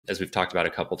as we've talked about a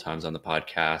couple times on the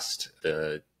podcast,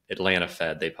 the Atlanta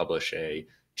Fed, they publish a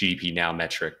GDP Now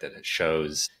metric that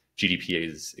shows GDP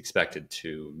is expected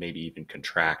to maybe even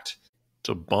contract.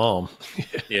 To bomb.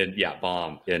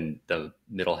 Bomb in the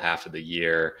middle half of the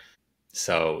year.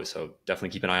 So definitely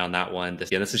keep an eye on that one.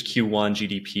 This is Q1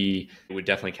 GDP. It would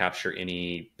definitely capture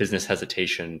any business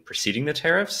hesitation preceding the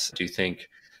tariffs. Do you think,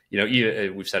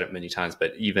 we've said it many times,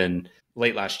 but even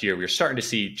late last year, we were starting to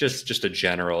see just a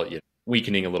general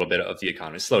weakening a little bit of the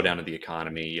economy, slowdown of the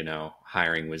economy.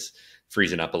 Hiring was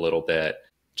freezing up a little bit.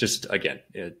 Just again,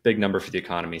 a big number for the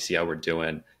economy. See how we're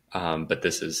doing. But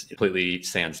this is completely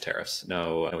sans tariffs.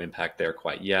 No impact there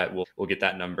quite yet. We'll get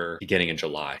that number beginning in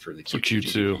July for the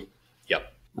Q2.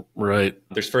 Yep. Right.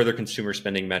 There's further consumer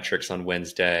spending metrics on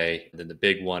Wednesday. And then the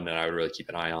big one that I would really keep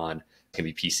an eye on is going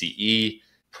to be PCE.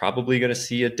 Probably going to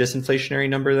see a disinflationary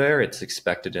number there. It's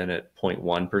expected in at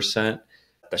 0.1%.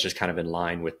 That's just kind of in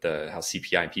line with how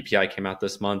CPI and PPI came out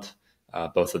this month.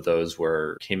 Both of those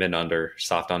came in under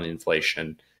soft on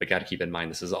inflation. But got to keep in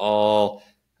mind, this is all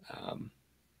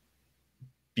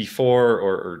before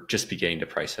or just beginning to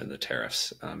price in the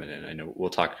tariffs. And I know we'll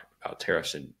talk about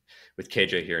tariffs with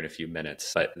KJ here in a few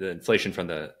minutes, but the inflation from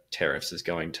the tariffs is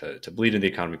going to bleed in the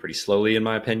economy pretty slowly, in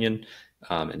my opinion,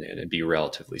 and be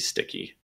relatively sticky.